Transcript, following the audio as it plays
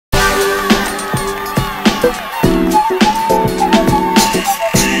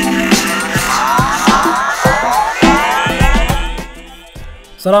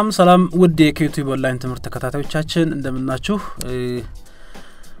ሰላም ውድ የዩቲዩብ ኦንላይን ትምህርት ተከታታዮቻችን እንደምናችሁ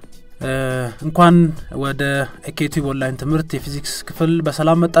እንኳን ወደ ዩቲዩብ ኦንላይን ትምህርት የፊዚክስ ክፍል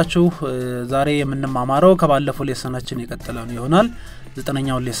በሰላም መጣችሁ ዛሬ የምንማማረው ከባለፈው ሌሰናችን የቀጠለው ይሆናል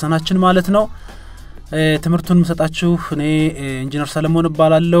 9ኛው ሌሰናችን ማለት ነው ትምህርቱን መሰጣችሁ እኔ ኢንጂነር ሰለሞን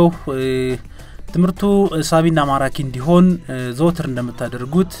እባላለሁ ትምህርቱ ሳቢና ማራኪ እንዲሆን ዘወትር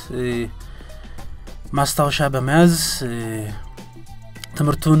እንደምታደርጉት ማስታወሻ በመያዝ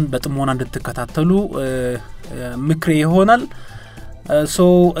ትምህርቱን በጥሞና እንድትከታተሉ ምክሬ ይሆናል ሶ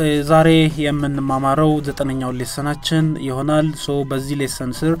ዛሬ የምንማማረው 9ኛው ሌሰናችን ይሆናል ሶ በዚህ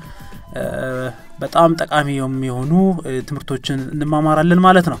ሌሰን ስር በጣም ጠቃሚ የሚሆኑ ትምህርቶችን እንማማራለን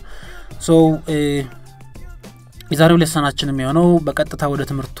ማለት ነው ሶ የዛሬው ሌሰናችን የሚሆነው በቀጥታ ወደ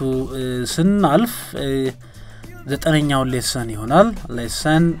ትምህርቱ ስናልፍ 9ኛው ሌሰን ይሆናል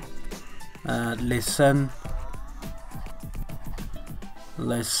ሌሰን 9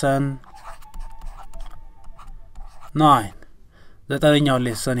 9ኛው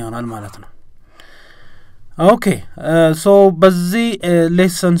ሌሰን ይሆናል ማለት ነው ኦኬ ሶ በዚህ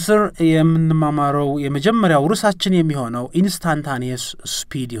ሌሰን ስር የምንማማረው የመጀመሪያው ርዕሳችን የሚሆነው ኢንስታንታኒየስ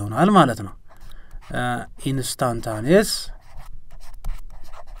ስፒድ ይሆናል ማለት ነው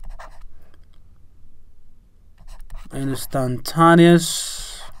instantaneous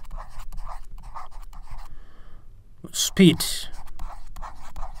speed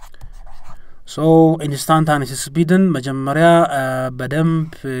so instantaneous speedን መጀመሪያ በደንብ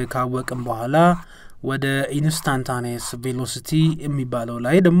ካወቅን በኋላ ወደ instantaneous velocity የሚባለው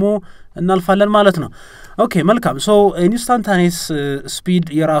ላይ ደግሞ እናልፋለን ማለት ነው ኦኬ መልካም so instantaneous speed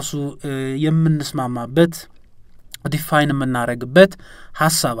የራሱ የምንስማማበት ዲፋይን የምናረግበት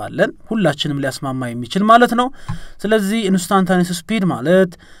ሐሳብ አለን ሁላችንም ሊያስማማ የሚችል ማለት ነው ስለዚህ instantaneous speed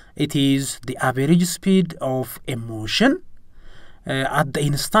ማለት it is the average speed of a motion at the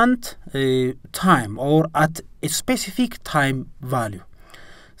instant time or at a specific time value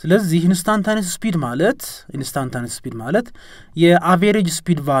ስለዚህ instantaneous speed ማለት የአቨሬጅ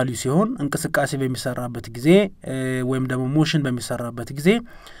ስፒድ ቫልዩ ሲሆን እንቅስቃሴ በሚሰራበት ጊዜ ወይም ደግሞ ሞሽን በሚሰራበት ጊዜ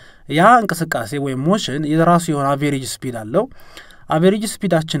ያ እንቅስቃሴ ወይም ሞሽን የራሱ የሆነ አቨሬጅ ስፒድ አለው አቨሬጅ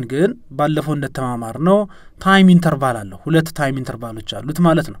ስፒዳችን ግን ባለፈው እንደተማማር ነው ታይም ኢንተርቫል አለው ሁለት ታይም ኢንተርቫሎች አሉት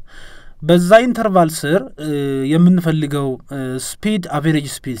ማለት ነው በዛ ኢንተርቫል ስር የምንፈልገው ስፒድ አቨሬጅ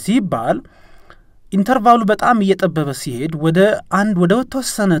ስፒድ ሲባል ኢንተርቫሉ በጣም እየጠበበ ሲሄድ ወደ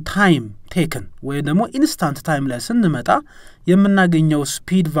ተወሰነ ታይም ቴክን ወይ ደግሞ ኢንስታንት ታይም ላይ ስንመጣ የምናገኘው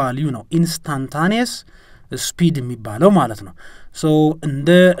ስፒድ ቫልዩ ነው ኢንስታንታኒየስ ስፒድ የሚባለው ማለት ነው ሶ እንደ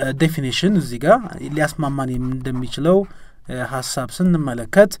ዴፊኒሽን እዚህ ጋር ሊያስማማን እንደሚችለው ሐሳብ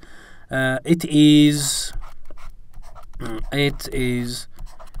ስንመለከት it is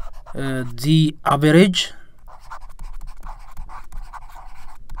the average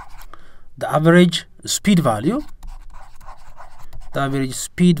speed value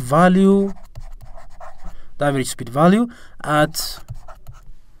at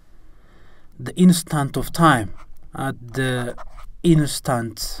the instant of time at the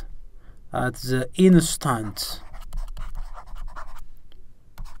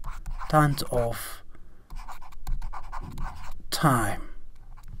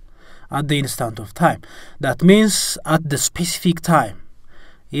instant of time that means at the specific time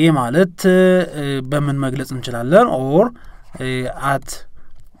ይሄ ማለት በምን መግለጽ እንችላለን or at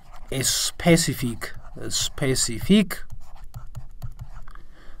a specific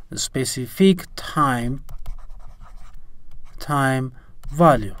time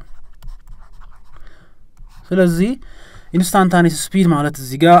value ስለዚህ instantaneous speed ማለት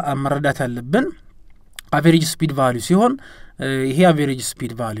እዚህ ጋር መረዳት ያለብን average speed value ሲሆን ይሄ average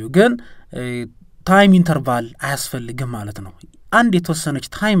speed value ግን ታይም ኢንተርቫል አያስፈልግም ማለት ነው አንድ የተወሰነች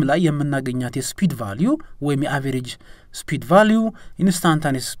ታይም ላይ የምናገኛት የስፒድ ቫልዩ ወይም የአቨሬጅ ስፒድ ቫልዩ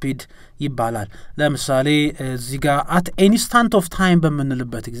ኢንስታንታኒየስ ስፒድ ይባላል ለምሳሌ እዚህ ጋር at instant of time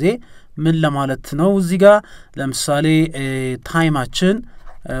በመንልበት ጊዜ ምን ለማለት ነው እዚህ ጋር ለምሳሌ ታይማችን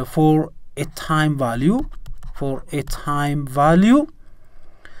for a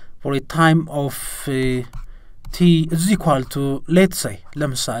time of t is equal to let's say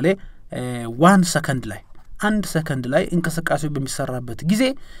ለምሳሌ 1 second ላይ 1 second ላይ እንቅስቃሴው በሚሰራበት ጊዜ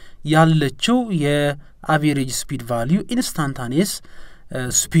ያለችው የአቨሬጅ ስፒድ ቫልዩ ኢንስታንታኒየስ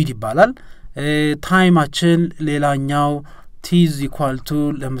ስፒድ ይባላል ታይማችን ሌላኛው t is equal to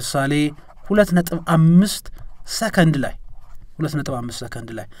ለምሳሌ 2.5 ሰከንድ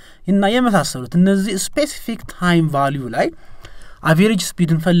ላይ እና የመሳሰሉት እነዚህ ስፔሲፊክ ታይም ቫልዩ ላይ አቨሬጅ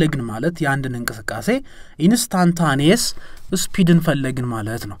ስፒድን ፈለግን ማለት ያንድን እንቅስቃሴ ኢንስታንታኒየስ ስፒድን ፈለግን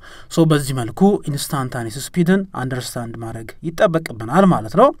ማለት ነው ሶ በዚህ መልኩ ኢንስታንታኒየስ ስፒድን አንደርስታንድ ማድረግ ይጠበቅብናል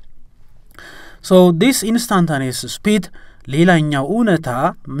ማለት ነው ሶ this instantaneous speed ሌላኛው እውነታ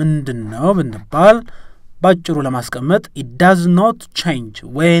ምንድነው ብንባል ባጭሩ ለማስቀመጥ it does not change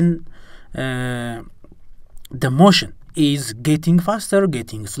when the motion is getting faster,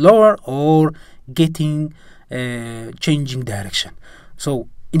 getting slower, or getting changing direction. So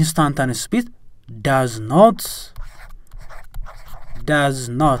instantaneous speed does not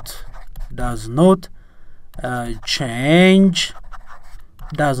change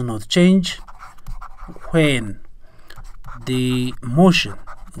when the motion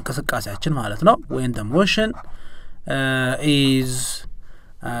እንቅስቃሴያችን ማለት ነው when the motion is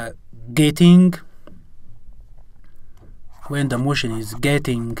getting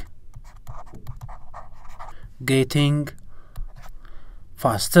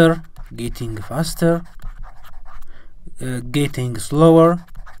faster, getting slower,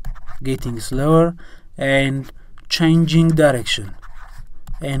 and changing direction.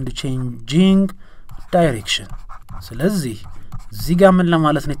 ስለዚህ እዚህ ጋር ምን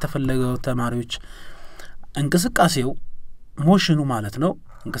ለማለት ነው የተፈለገው ተማሪዎች እንቅስቃሴው ሞሽኑ ማለት ነው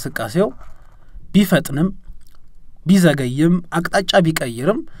እንቅስቃሴው ቢፈጥንም ቢዘገይም አቅጣጫ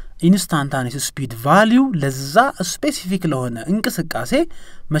ቢቀይርም ኢንስታንታኒየስ ስፒድ ቫልዩ ለዛ ስፔሲፊክ ለሆነ እንቅስቃሴ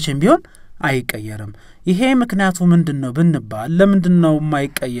መቼም ቢሆን አይቀየርም ይሄ ምክንያቱ ምንድነው ብንባል ለምንድነው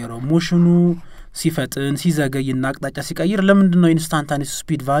የማይቀየረው ሞሽኑ ሲፈጥን ሲዘገይና አቅጣጫ ሲቀይር ለምንድነው ኢንስታንታኒየስ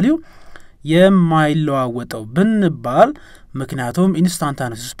ስፒድ ቫልዩ የማይለዋወጠው ብንባል ምክንያቱም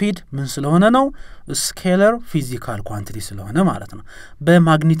ኢንስታንታኒየስ ስፒድ ምን ስለሆነ ነው ስኬለር ፊዚካል ኳንቲቲ ስለሆነ ማለት ነው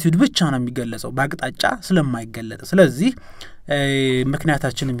በማግኒቲዩድ ብቻ ነው የሚገለጸው በአቅጣጫ ስለማይገለጽ ስለዚህ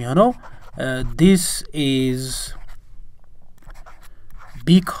ምክንያታችን የሚሆነው this is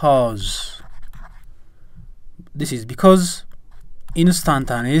because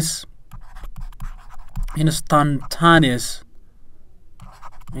instantaneous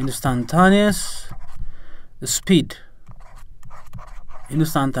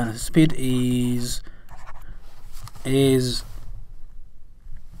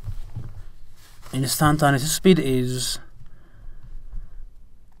speed is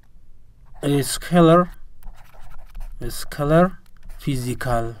a scalar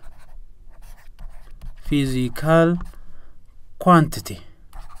physical quantity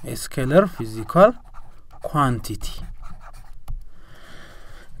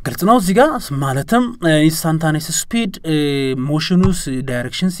ግልጽ ነው እዚህ ጋር ማለትም ኢንስታንታኒየስ ስፒድ ሞሽኑስ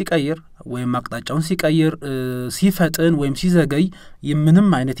ዳይሬክሽን ሲቀይር ወይም አቅጣጫውን ሲቀይር ሲፈጥን ወይም ሲዘገይ ምንም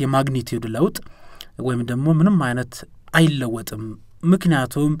አይነት የማግኒቲዩድ ለውጥ ወይም ደግሞ ምንም አይነት አይለወጥም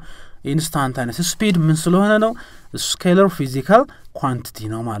ምክንያቱም ኢንስታንታኒየስ ስፒድ ምን ስለሆነ ነው ስኬለር ፊዚካል ኳንቲቲ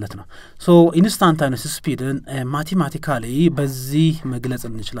ነው ማለት ነው ሶ ኢንስታንታኒየስ ስፒድን ማቴማቲካሊ በዚህ መግለጽ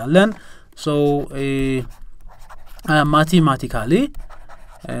እንችላለን ሶ ማቴማቲካሊ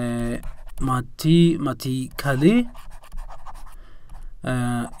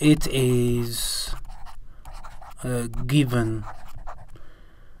it is given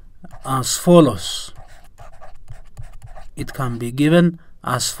as follows it can be given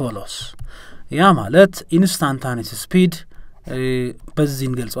as follows ያ ማለት ኢንስታንታኒየስ ስፒድ በዚህ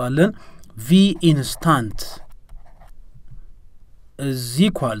እንገልጸዋለን v instant is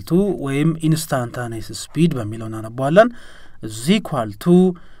equal to ወይም ኢንስታንታኒየስ ስፒድ በሚለው እናነባዋለን is equal to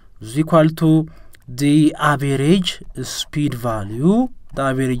the average speed value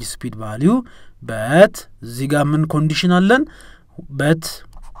but እዚህ ጋር ምን ኮንዲሽን አለን but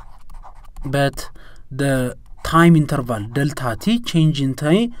the time interval delta t change in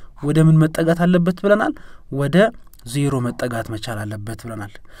time ወደ ምን መጠጋት አለበት ብለናል ወደ 0 መጠጋት መቻል አለበት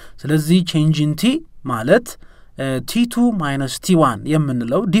ብለናል ስለዚህ change in t ማለት t2 minus t1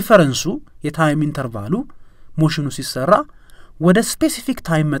 የምንለው ዲፈረንሱ የታይም ኢንተርቫሉ ሞሽኑ ሲሰራ ወደ ስፔሲፊክ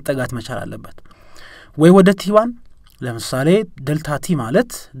ታይም መጠጋት መቻል አለበት ወይ ወደ t1 ለምሳሌ ዴልታ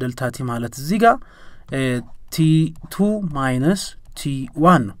ቲ ማለት እዚህ ጋር t2 minus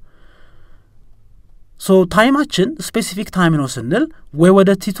t1 ሶ ታይማችን ስፔሲፊክ ታይም ነው ስንል ወይ ወደ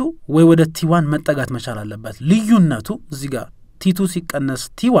t2 ወይ ወደ t1 መጠጋት መቻል አለበት ልዩነቱ እዚህ ጋር t2 ሲቀነስ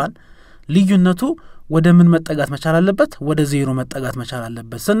t1 ልዩነቱ ወደ ምን መጠጋት መቻል አለበት ወደ 0 መጠጋት መቻል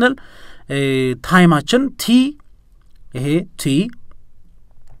አለበት ስንል ታይማችን t ይሄ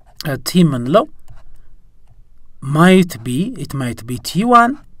t ምንለው might be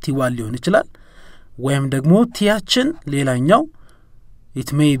t1 ሊሆን ይችላል ወይም ደግሞ tያችን ሌላኛው it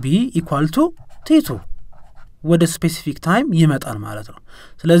may be equal to t2 ወደ ስፔሲፊክ ታይም ይመጣል ማለት ነው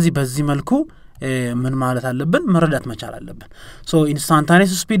ስለዚህ በዚህ መልኩ ምን ማለት አለብን መረዳት መቻል አለብን so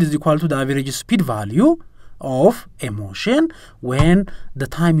instantaneous speed is equal to the average speed value of a motion when the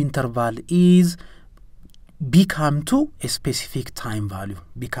time interval is become to a specific time value.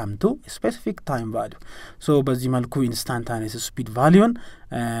 So በዚህ መልኩ instantaneous speed value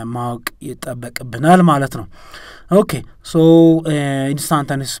ማወቅ ይጠበቅብናል ማለት ነው። Okay, so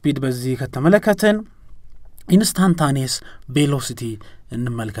instantaneous speed በዚህ ከተመለከትን instantaneous velocity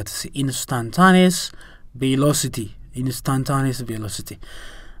እንመልከት። instantaneous velocity.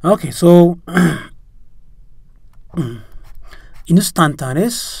 Okay, so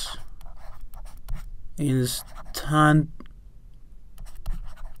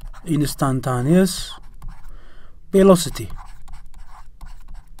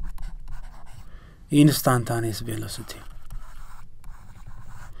instantaneous velocity.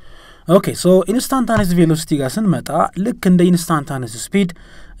 Okay, so instantaneous velocity ጋር ስንመጣ ልክ እንደ instantaneous speed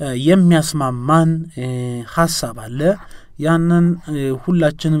የሚያስማማን ሐሳብ አለ። ያንን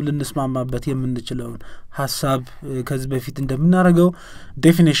ሁላችንም ልንስማማበት የምንችለው ሐሳብ ከዚህ በፊት እንደምናደርገው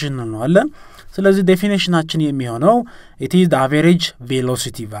ዴፊኒሽን ነው አለ። ስለዚህ ዴፊኒሽናችን የሚሆነው it is the average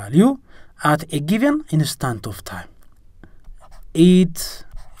velocity value at a given instant of time. It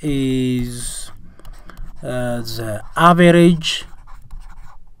is the average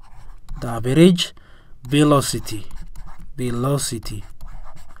velocity,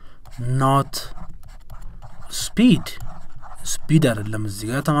 not speed አይደለም። እዚህ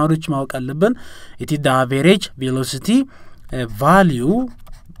ጋር ተማሪዎች ማወቅ አለብን። it is the average velocity value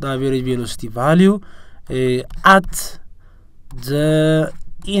at the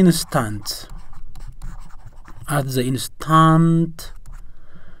instant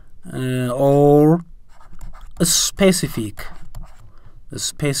or a specific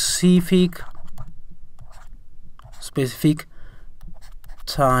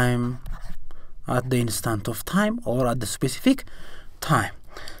time, at the instant of time or at the specific time.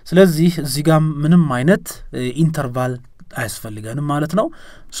 ስለዚህ እዚህ ጋር ምንም አይነት ኢንተርቫል አያስፈልገንም ማለት ነው።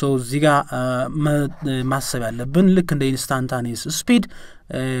 ሶ እዚህ ጋር ማሰብ ያለብን ልክ እንደ instantaneous speed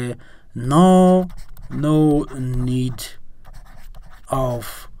no need of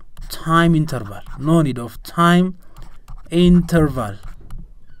time interval,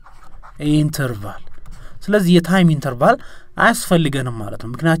 ስለዚህ የታይም ኢንተርቫል አያስፈልገንም ማለት ነው።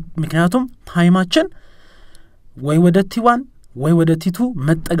 ምክንያቱም ታይማችን ወይ ወደ t1 ወይ ወደ t2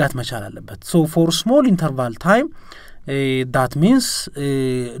 መጠጋት መቻል አለበት። so for small interval time that means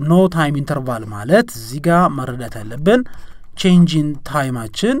no time interval ማለት እዚህ ጋር መረዳት ያለብን change in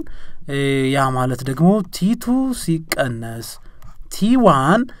ታይማችን ያ ማለት ደግሞ t2 ሲቀነስ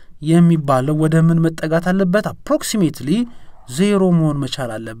t1 የሚባለው ወደ ምን መጠጋት አለበት? approximately 0 መሆን መቻል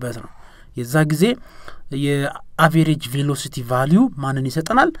አለበት ነው። የዛ ጊዜ የአቨሬጅ ቬሎሲቲ ቫልዩ ማንን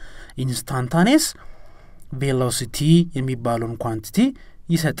ይሰጠናል? ኢንስታንታኔስ ቬሎሲቲ የሚባለውን ኳንቲቲ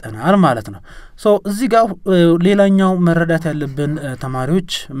ይሰጠናል ማለት ነው። ሶ እዚህ ጋር ሌላኛው መረዳት ያለብን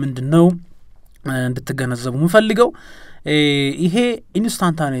ተማሪዎች ምንድነው እንድትገነዘቡ ምፈልገው ይሄ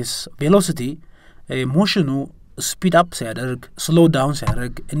ኢንስታንታኔስ ቬሎሲቲ ሞሽኑ ስፒድ አፕ ሲያደርግ ስሎው ዳውን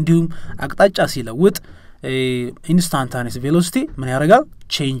ሲያደርግ እንዲሁም አቅጣጫ ሲለውጥ instantaneous velocity ምን ያደርጋል?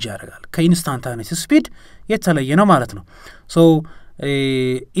 change ያደርጋል። ከinstantaneous speed የተለየ ነው ማለት ነው። so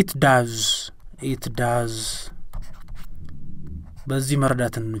it does በዚህ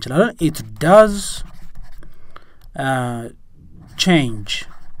መረዳት እንችላለን። it does change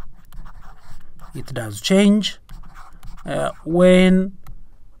when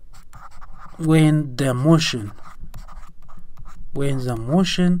the motion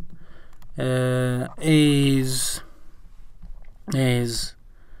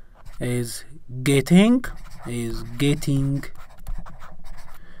is getting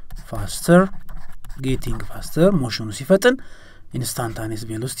faster motion ሲፈጥን instantaneous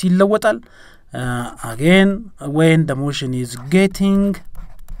velocity ይለወጣል። again when the motion is getting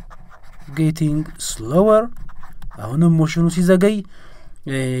slower አሁንም motion ሲዘገይ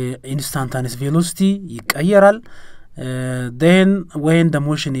instantaneous velocity ይቀየራል። then when the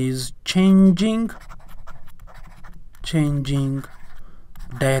motion is changing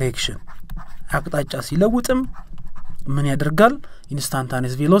direction አቅጣጫ ሲለውጥም ምን ያደርጋል?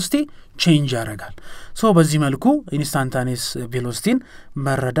 instantaneous velocity change ያደርጋል። ሶ በዚህ መልኩ instantaneous velocity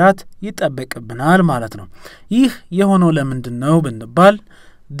መረዳት ይጠበቅብናል ማለት ነው። ይህ የሆነው ለምንድነው ብንባል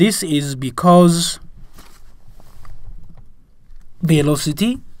this is because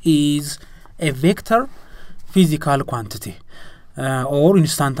velocity is a vector physical quantity or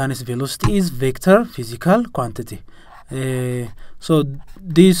instantaneous velocity is vector physical quantity. So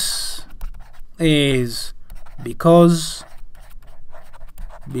this is because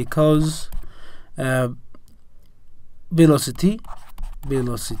velocity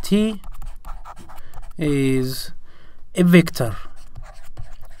is a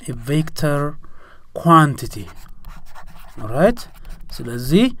vector quantity. Alright?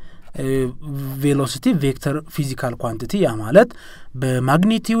 ስለዚህ ቬሎሲቲ ቬክተር ፊዚካል ኳንቲቲ ያ ማለት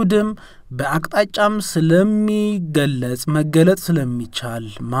በማግኒቲዩድም በአቅጣጫም ስለሚገለጽ መገለጽ ስለሚቻል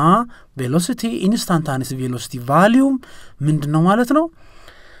ቬሎሲቲ ኢንስታንታኒየስ ቬሎሲቲ ቫልዩም ምንድነው ማለት ነው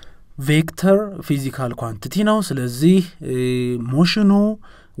ቬክተር ፊዚካል ኳንቲቲ ነው ስለዚህ ሞሽኑ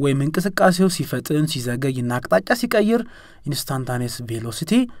ወይም እንቅስቃሴው ሲፈጥን ሲዘገይና አቅጣጫ ሲቀይር ኢንስታንታኒየስ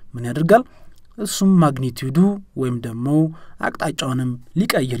ቬሎሲቲ ምን ያደርጋል እሱም ማግኒቲዩዱ ወይም ደግሞ አቅጣጫውንም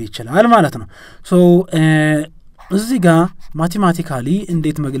ሊቀይር ይችላል ማለት ነው ሶ እዚህ ጋር ማቴማቲካሊ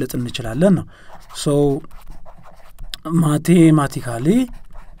እንዴት መግለጽ እንችላለን ነው ሶ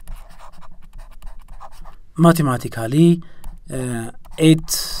ማቴማቲካሊ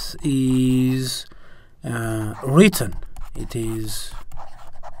it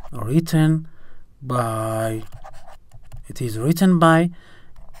is written by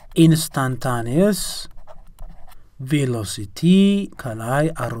instantaneous velocity ከላይ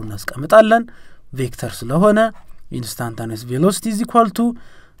አሮን አስቀምጣለን ቬክተር ስለሆነ instantaneous velocity is equal to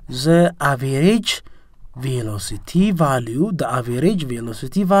the average velocity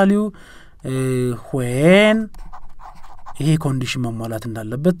value when ይሄ ኮንዲሽን መሟላት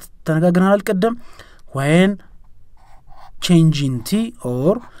እንዳለበት ተነጋግረናል ቀደም when changing t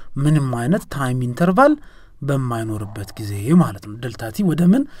or ምንም አይነት ታይም ኢንተርቫል በማይኖርበት ጊዜ ማለት ነው ዴልታ ቲ ወደ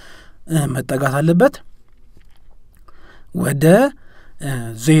ምን መጠጋት አለበት ወደ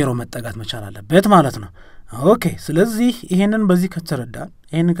 0 መጠጋት መቻል አለበት ማለት ነው ኦኬ ስለዚህ ይሄንን በዚህ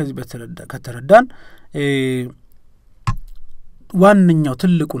ከተረዳን ዋንኛው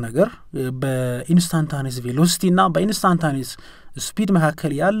ትልቁ ነገር በኢንስታንታኒየስ ቬሎሲቲ እና በኢንስታንታኒየስ ስፒድ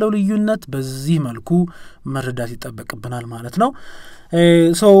መካከል ያለው ልዩነት በዚህ መልኩ መረዳት ይጠበቅብናል ማለት ነው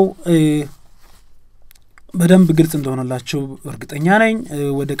ሶ በደንብ ግልጽ እንደሆነላችሁ እርግጠኛ ነኝ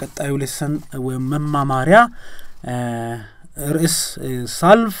ወደ ቀጣዩ ሌሰን ወይም መማማሪያ ርዕስ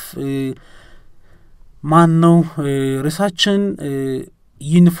ሳልፍ ማነው ርዕሳችን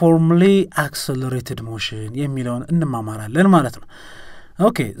uniformly accelerated motion የሚለውን እንማማራለን ማለት ነው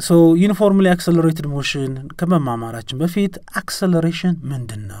ኦኬ ሶ uniformly accelerated motion ከመማማራችን በፊት acceleration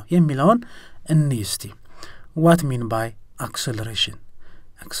ምንድነው የሚለውን እንይስቲ what mean by acceleration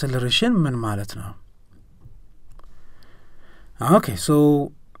ምን ማለት ነው ኦኬ ሶ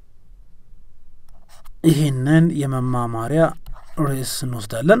ይሄንን የመማማሪያ ርዕስ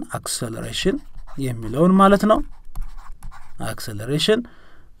እንወስዳለን acceleration የሚለውን ማለት ነው acceleration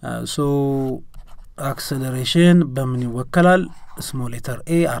so acceleration በምን ይወከላል small letter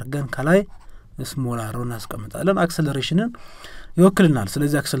a አርገን ከላይ small r-ን አስቀምጣለን acceleration ይወክልናል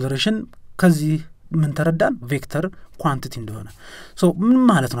ስለዚህ acceleration ከዚህ ምን ተረዳን ቬክተር ኳንቲቲ እንደሆነ so ምን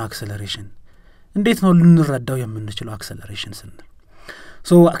ማለት ነው acceleration እንዴት ነው ልንረዳው የምንችለው acceleration ስንል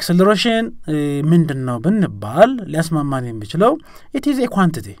so acceleration ምንድነው ብንባል ሊያስማማን የሚችለው it is a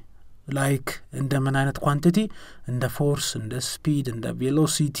quantity like in the minute quantity in the force in the speed in the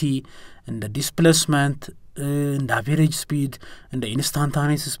velocity in the displacement in the average speed in the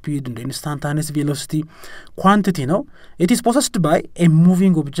instantaneous speed in the instantaneous velocity quantity no it is possessed by a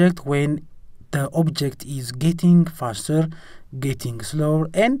moving object when the object is getting faster getting slower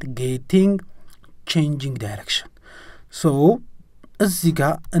and getting changing direction so እዚህ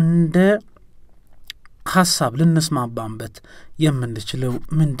ጋር እንደ ሐሳብ ልንስማማበት የምንችለው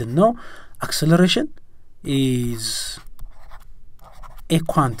ምንድነው acceleration is a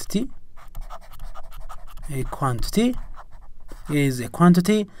quantity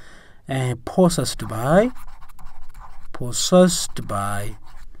possessed by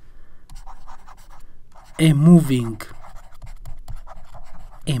a moving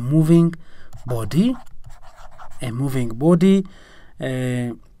body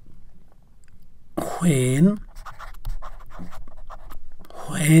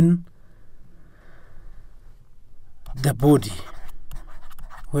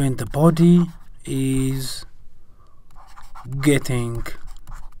when the body is getting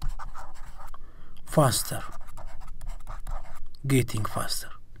faster getting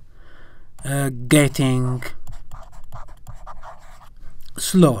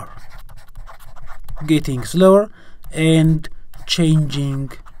slower and changing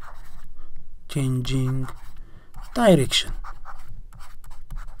direction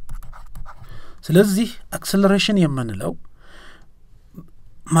ስለዚህ acceleration የምንለው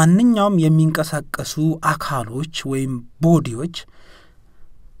ማንኛውም የሚንቀሳቀሱ አካሎች ወይም ቦዲዎች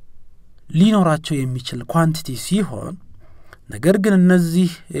ሊኖራቸው የሚችል ኳንቲቲ ሲሆን ነገር ግን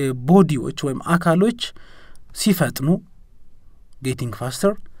እነዚህ ቦዲዎች ወይም አካሎች ሲፈጥኑ getting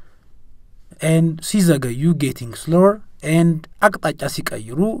faster and ሲዘገዩ getting slower and አቅጣጫ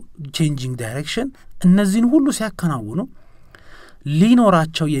ሲቀይሩ changing direction እነዚህን ሁሉ ሲያከናውኑ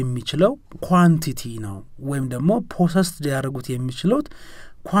ሊኖራቸው የሚችለው ኳንቲቲ ነው ወይም ደግሞ ፖሰስድ ሊያደርጉት የሚችለው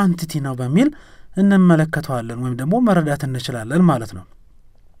ኳንቲቲ ነው በሚል እንመለከተዋለን ወይም ደግሞ መረዳት እንችላለን ማለት ነው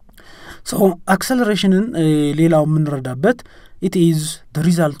so acceleration ሌላው የምንረዳበት it is the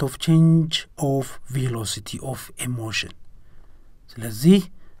result of change of velocity of emotion ስለዚህ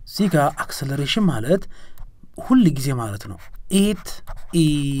እዚጋ acceleration ማለት ሁሉ ጊዜ ማለት ነው it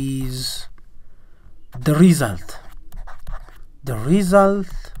is the result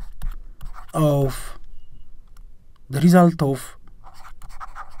of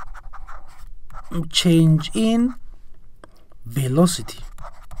change in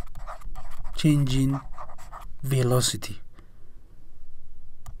velocity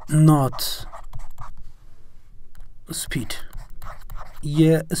not speed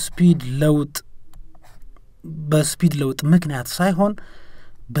የስፒድ ለውጥ በስፒድ ለውጥ ምክንያት ሳይሆን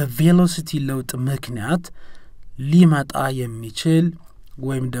በቬሎሲቲ ለውጥ ምክንያት ሊመጣ የሚችል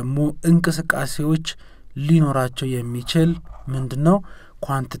ወይም ደግሞ እንቅስቃሴዎች ሊኖራቸው የሚችል ምንድነው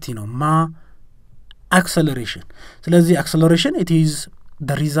ኳንቲቲ ነው acceleration ስለዚህ acceleration it is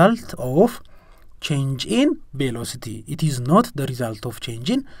the result of change in velocity it is not the result of change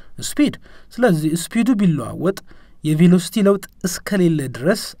in speed ስለዚህ ስፒዱ ቢለዋወጥ የቬሎሲቲ ለውጥ እስከሌለ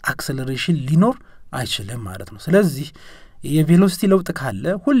ድረስ acceleration ሊኖር አይችልም ማለት ነው ስለዚህ የቬሎሲቲ ለውጥ ካለ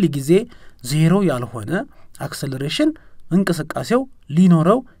ሁሉ ጊዜ ዜሮ ያልሆነ acceleration እንቅስቃሴው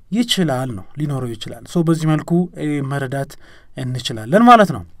ሊኖረው ይችላል ነው ሊኖረው ይችላል ሶ በዚህ መልኩ መረዳት እንችላለን ማለት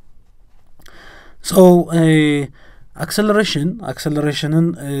ነው ሶ acceleration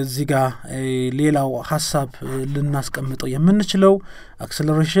እዚህ ጋር ሌላው ሐሳብ ልናስቀምጠው የምንችለው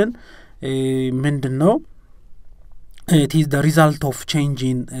acceleration ምንድነው it is the result of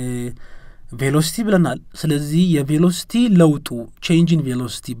changing velocity ብለናል ስለዚህ የቬሎሲቲ ለውጡ change in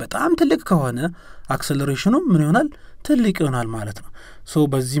velocity በጣም ትልቅ ከሆነ acceleration ምን ይሆናል ትልቅ ይሆናል ማለት ነው ሶ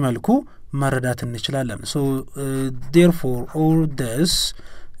በዚህ መልኩ መረዳት እንችላለን ሶ therefore or thus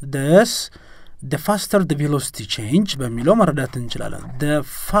the faster the velocity change በሚለው መረዳት እንችላለን the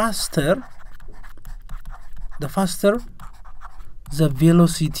faster the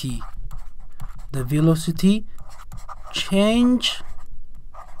velocity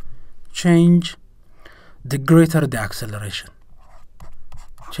change the greater the acceleration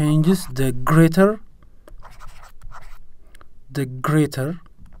changes the greater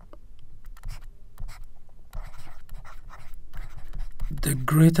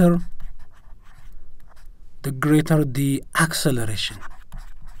the acceleration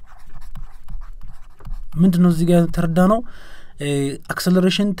ምንድነው እዚህ ጋር ተረዳነው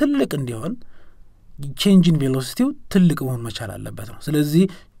acceleration ትልቅ እንዲሆን change in velocity ትልቅ መሆን መቻል አለበት ነው ስለዚህ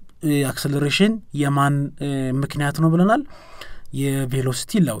acceleration የማን ምክንያት ነው ብለናል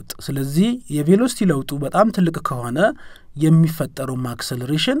የቬሎሲቲ ለውጥ ስለዚህ የቬሎሲቲ ለውጡ በጣም ትልቅ ከሆነ የሚፈጠረው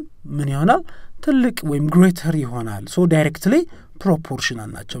acceleration ምን ይሆናል ትልቅ ወይም greater ይሆናል so directly proportional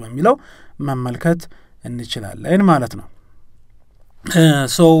ናቸው በሚለው መመልከት እንችላለን ማለት ነው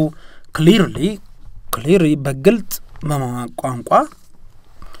so clearly በግልጽ ቋንቋ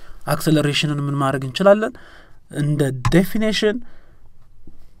acceleration ምን ማድረግ እንችላለን እንደ definition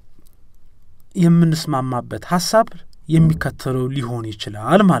የምንስማማበት ሐሳብ የሚከተለው ሊሆን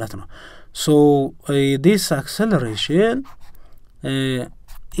ይችላል ማለት ነው so this acceleration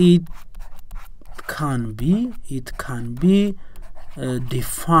it can be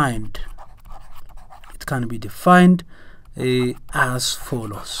defined as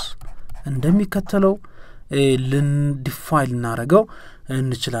follows እንደሚከተለው define እናረጋው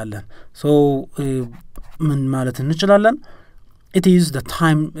እንችላለን so ምን ማለት እንችላለን it is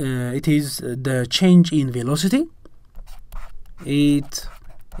the change in velocity it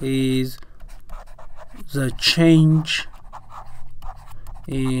is the change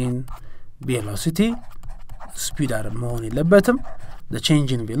in velocity speed መሆን የለበትም the change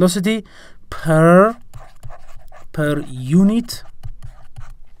in velocity per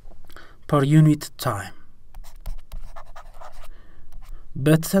unit time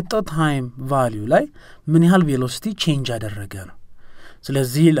በተሰጠው ታይም ቫልዩ ላይ ምን ያህል ቬሎሲቲ ቼንጅ አደረገ ነው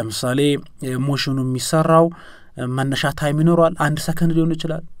ስለዚህ ለምሳሌ ሞሽኑ የሚሰራው መነሻ ታይም ይኖራል 1 ሰከንድ ሊሆን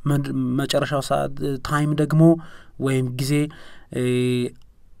ይችላል መጨረሻው ሰዓት ታይም ደግሞ ወይም ጊዜ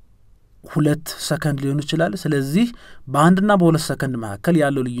 2 ሰከንድ ሊሆን ይችላል ስለዚህ በአንድና በሁለት ሰከንድ መካከል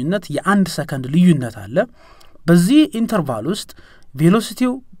ያለው ልዩነት የ1 ሰከንድ ልዩነት አለ በዚህ ኢንተርቫል ውስጥ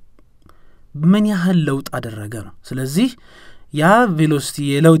ቬሎሲቲው ምን ያህል ለውጥ አደረገ ነው ስለዚህ ያ ቬሎሲቲ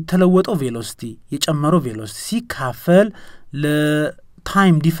የተለወጠው ቬሎሲቲ የጨመረው ቬሎሲቲ ሲካፈል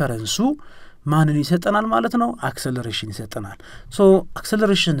ለታይም ዲፈረንሱ ማንን ይሰጠናል ማለት ነው አክሰለሬሽን ይሰጠናል ሶ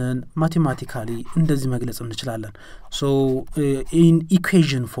አክሰለሬሽንን ማቴማቲካሊ እንደዚህ መግለጽ እንችላለን ሶ ኢን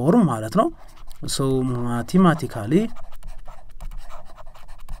ኢኩዌሽን ፎርም ማለት ነው ሶ ማቴማቲካሊ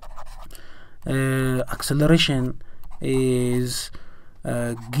acceleration is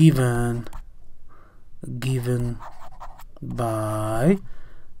given by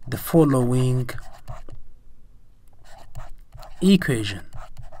the following equation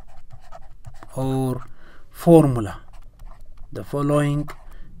or formula the following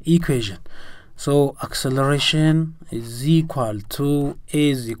equation so acceleration is equal to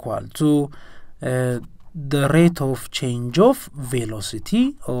the rate of change of velocity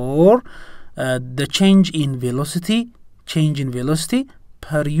or the change in velocity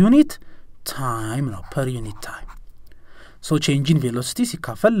per unit time no per unit time so change in velocity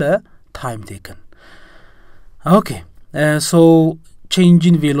ሲካፈል time taken okay so change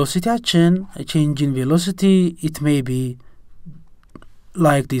in velocity it may be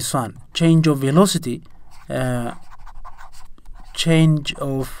like this one change of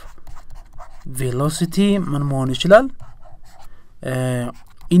velocity ምን መሆን ይችላል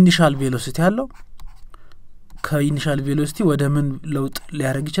ኢኒሻል ቬሎሲቲ አለው ከኢኒሻል ቬሎሲቲ ወደ ምን ለውጥ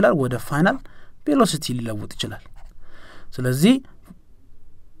ሊያደርግ ይችላል ወደ ፋይናል ቬሎሲቲ ሊለውጥ ይችላል ስለዚህ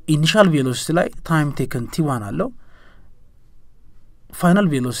ኢኒሻል ቬሎሲቲ ላይ ታይም ቴክን t1 አለው ፋይናል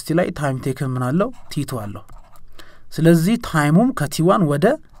ቬሎሲቲ ላይ ታይም ቴክን ምን አለው t2 አለው ስለዚህ ታይሙም ከt1 ወደ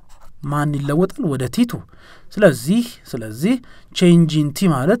ማን ይለወጣል ወደ t2 ስለዚህ change in t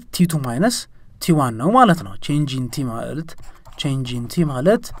ማለት t2 minus t1 ነው ማለት ነው change in t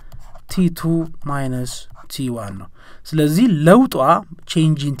ማለት t2 minus t1 ነው ስለዚህ ለውጧ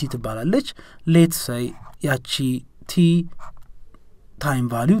change in t ትባላለች let's say ያቺ t time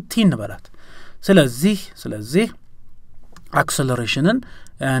value t እንበላት ስለዚህ accelerationን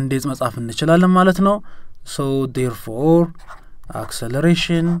እንዴት መጻፍ እንችላለን ማለት ነው so therefore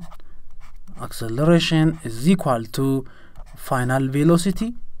acceleration is equal to final velocity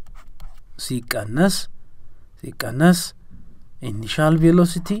ሲቀነስ initial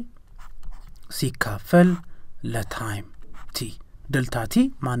velocity ሲካፈል ለታይም t delta t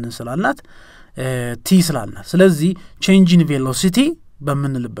ማንን ስላልናት t ስላልናት ስለዚህ change in velocity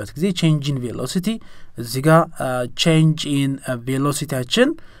በመንልበት ጊዜ change in velocity እዚህ ጋር change in velocityችን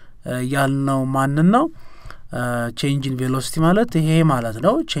ያልነው ማንን ነው change in velocity ማለት ይሄ ማለት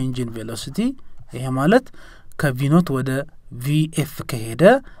ነው change in velocity ይሄ ማለት ከv0 ወደ vf ከሄደ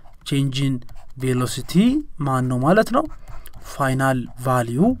change in velocity ማን ነው ማለት ነው ፋይናል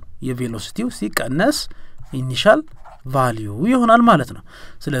ቫልዩ የቬሎሲቲው ሲቀነስ ኢኒሻል ቫልዩ ይሆናል ማለት ነው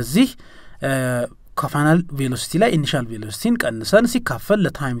ስለዚህ ከፋይናል ቬሎሲቲ ላይ ኢኒሻል ቬሎሲቲን ቀንሰን ሲካፈል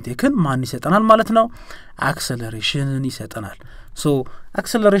ለታይም ቴክን ማን ይሰጠናል ማለት ነው አክሰለሬሽንን ይሰጠናል ሶ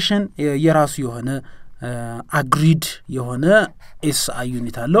አክሰለሬሽን የራሱ የሆነ አግሪድ የሆነ SI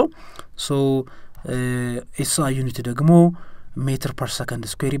ዩኒት አለው ሶ SI ዩኒት ደግሞ ሜትር ፐር ሰከንድ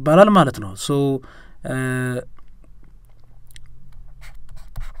ስኩዌር ይባላል ማለት ነው ሶ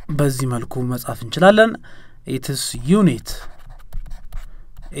በዚህ መልኩ መጻፍ እንችላለን its unit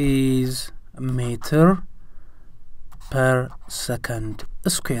is meter per second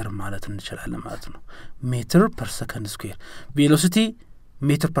square ማለት እንችላለን ማለት ነው meter per second square velocity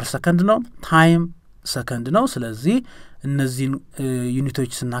meter per second ነው time second ነው ስለዚህ እነዚህን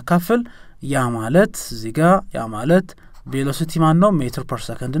ዩኒቶች ስናካፍል ያ ማለት እዚህ ጋር ያ ማለት velocity ማን ነው meter per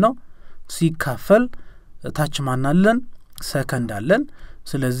second ነው ሲካፈል ታች ማን አለን ሰከንድ አለን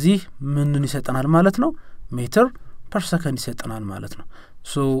ስለዚህ ምንን ይሰጠናል ማለት ነው ሜትር ፐር ሰከንድ ይሰጠናል ማለት ነው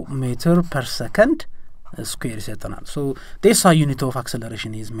ሶ ሜትር ፐር ሰከንድ ስኩዌር ይሰጠናል ሶ the SI unit of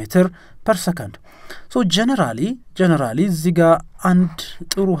acceleration is meter per second so generally እዚህ ጋር አንድ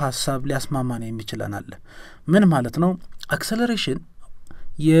ጥሩ ሐሳብ ሊያስማማን የሚችላል ምን ማለት ነው acceleration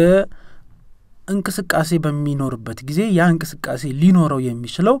የእንቅስቃሴ በሚኖርበት ጊዜ ያ እንቅስቃሴ ሊኖረው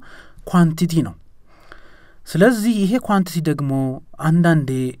የሚችለው ኳንቲቲ ነው ስለዚህ ይሄ ኳንቲቲ ደግሞ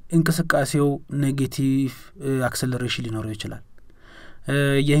አንዳንዴ እንቅስቃሴው ኔጌቲቭ አክሰለሬሽን ሊኖረው ይችላል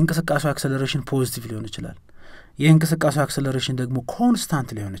የእንቅስቃሴው አክሰለሬሽን ፖዚቲቭ ሊሆን ይችላል የእንቅስቃሴው አክሰለሬሽን ደግሞ ኮንስታንት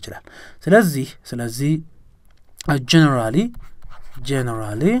ሊሆን ይችላል ስለዚህ generally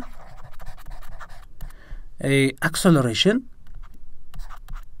acceleration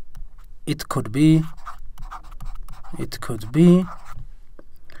it could be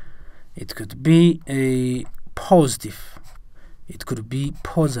a positive it could be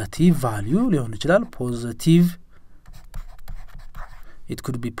positive value ሊሆን ይችላል it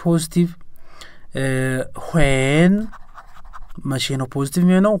could be positive when machine positive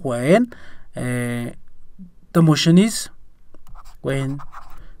when the motion is when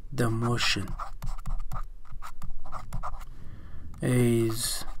the motion is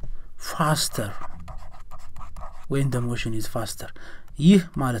faster when the motion is faster ይህ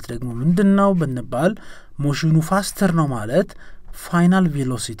ማለት ደግሞ ምንድነው ብንባል ሞሽኑ ፋስተር ነው ማለት ፋይናል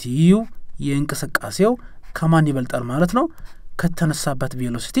ቬሎሲቲው የእንቅስቃሴው ከማን ይበልጣል ማለት ነው ከተነሳበት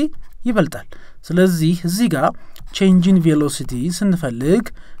ቬሎሲቲ ይበልጣል ስለዚህ እዚህ ጋር change in velocity ስንፈልግ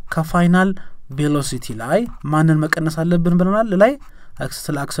ከፋይናል ቬሎሲቲ ላይ ማንን መቀነስ አለብን ብለናል ላይ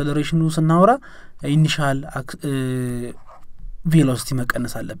ስለ አክሰለሬሽኑ ስናወራ ኢኒሻል ቬሎሲቲ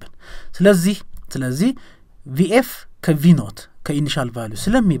መቀነስ አለብን ስለዚህ vf ከv ኖት ከኢኒሻል ቫልዩ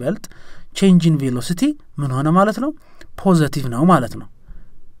ስለሚበልጥ change in velocity ምን ሆነ ማለት ነው ፖዚቲቭ ነው ማለት ነው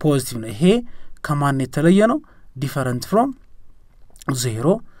ፖዚቲቭ ነው ይሄ ከማን የተለየ ነው different from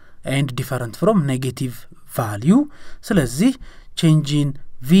 0 and different from negative value ስለዚህ change in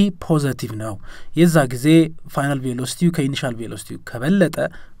v ፖዚቲቭ ነው የዛ ጊዜ ፋይናል ቬሎሲቲው ከኢኒሻል ቬሎሲቲው ከበለጠ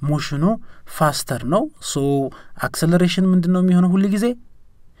ሞሽኑ ፋስተር ነው ሶ አክሰለሬሽን ምንድነው የሚሆነው ሁሉ ጊዜ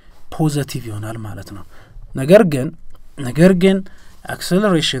ፖዚቲቭ ይሆናል ማለት ነው ነገር ግን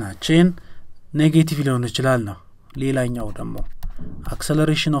አክሰለሬሽናችን ኔጌቲቭ ሊሆን ይችላል ነው ሌላኛው ደግሞ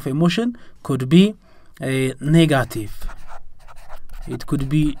acceleration of emotion could be negative it could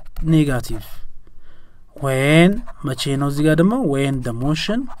be negative when መቼ ነው እዚህ ጋር ደግሞ when the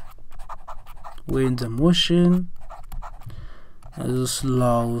motion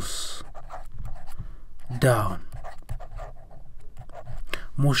slows down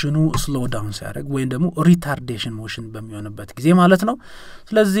ሞሽኑ ስሎው ዳውን ሲያደርግ ወይ ደግሞ ሪታርዴሽን ሞሽን በሚሆንበት ጊዜ ማለት ነው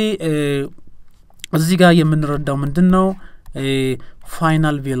ስለዚህ እዚህ ጋር የምንረዳው ምንድነው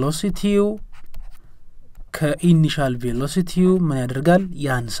ፋይናል ቬሎሲቲው ከኢኒሻል ቬሎሲቲው ምን ያደርጋል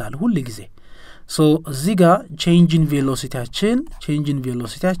ያንሳል ሁሉ ጊዜ ሶ እዚህ ጋር change in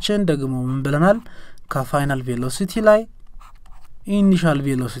velocityያችን ደግሞ ምን ብለናል ከፋይናል ቬሎሲቲ ላይ ኢኒሻል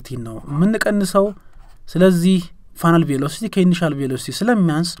ቬሎሲቲ ነው ምንቀንሰው ስለዚህ ፋይናል ቬሎሲቲ ከኢኒሻል ቬሎሲቲ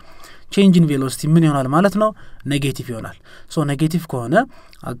ስለሚያንስ change in velocity ምን ይሆናል ማለት ነው ኔጌቲቭ ይሆናል ሶ ኔጌቲቭ ከሆነ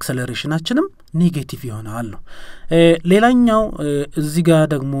አክሰለሬሽናችንም ኔጌቲቭ ይሆናል ነው ሌላኛው እዚህ ጋር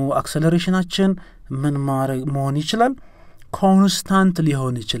ደግሞ አክሰለሬሽናችን ምን መሆን ይችላል ኮንስታንት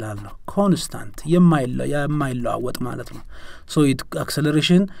ሊሆን ይችላል ነው ኮንስታንት የማይለዋወጥ ማለት ነው ሶ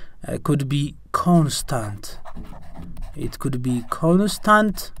acceleration could be constant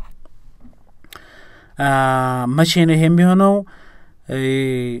መቼ ነው ይሄ የሚሆነው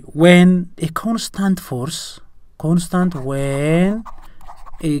when a constant force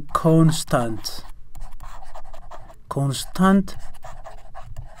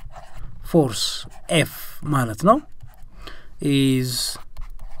F ማለት ነው is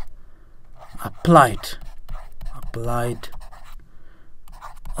applied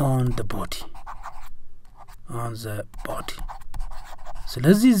on the body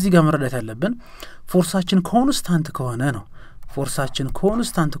ስለዚህ እዚህ ጋር መረዳት ያለብን ፎርሳችን ኮንስታንት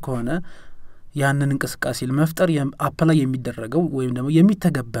ከሆነ ያንን እንቅስቃሴ ለመፍጠር አፕላይ የሚደረገው ወይም ደግሞ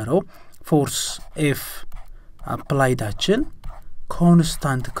የሚተገበረው ፎርስ F አፕላይዳችን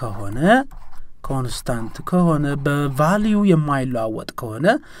ኮንስታንት ከሆነ በቫልዩ የማይለዋወጥ ከሆነ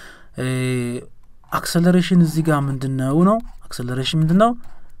አክሰለሬሽን እዚህ ጋር ምንድነው አክሰለሬሽን ምንድነው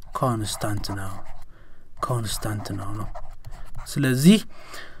ኮንስታንት ነው ስለዚህ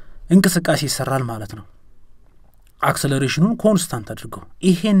እንቅስቃሴ ይሰራል ማለት ነው አክሰለሬሽኑን ኮንስታንት አድርገው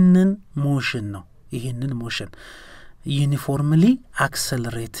ይሄንን ሞሽን ዩኒፎርምሊ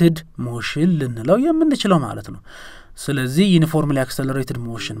አክሰለሬትድ ሞሽን ልንለው የምንችለው ማለት ነው ስለዚህ ዩኒፎርምሊ አክሰለሬትድ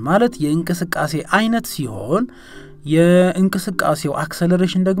ሞሽን ማለት የእንቅስቃሴ አይነት ሲሆን የእንቅስቃሴው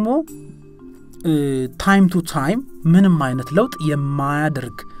አክሰለሬሽን ደግሞ ታይም ቱ ታይም ምንም አይነት ለውጥ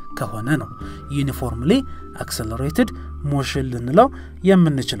የማያደርግ ከሆነ ነው ዩኒፎርምሊ አክሰለሬትድ ሞሽን ልንለው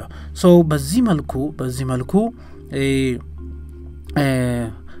የምንችለው ሶ በዚህ መልኩ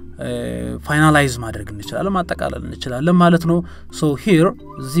ፋይናላይዝ ማድረግ እንችላለን ማጠቃለል እንችላለን ማለት ነው ሶ ሂር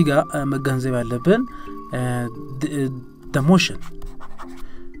እዚህ ጋር መገንዘብ ያለብን the motion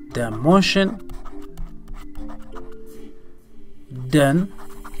done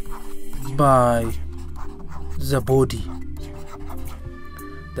by the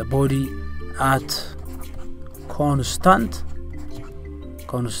body at constant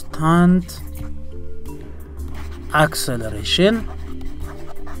acceleration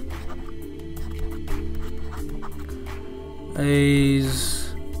is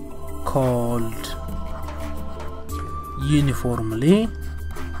called uniformly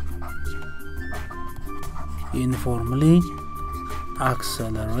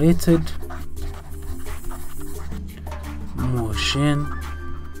accelerated motion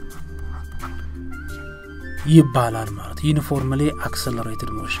ይባላል ማለት uniformly accelerated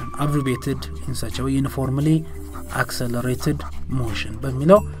motion abbreviated in such a way uniformly accelerated motion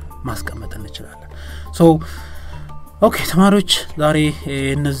በሚለው ማስቀመጥ እንችላለን so okay ተማሪዎች ዛሬ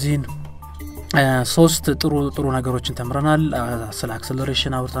እነዚህን ሶስት ጥሩ ነገሮችን ተምረናል ስለ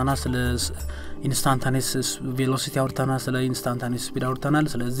acceleration አውርተናል ስለ instantaneous velocity አውርተናል ስለ instantaneous speed አውርተናል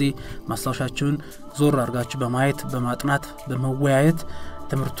ስለዚህ ማስታወሻችሁን ዞር አድርጋችሁ በማየት በማጥናት በመወያየት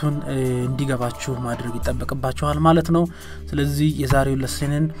ትምህርቱን እንዲገባችሁ ማድረግ ይጠበቅባችኋል ማለት ነው ስለዚህ የዛሬው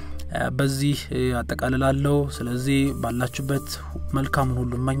ለሰንን በዚህ አጠቃልላለሁ ስለዚህ ባላችሁበት መልካም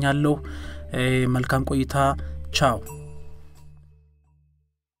ሁሉ እመኛለሁ መልካም ቆይታ ቻው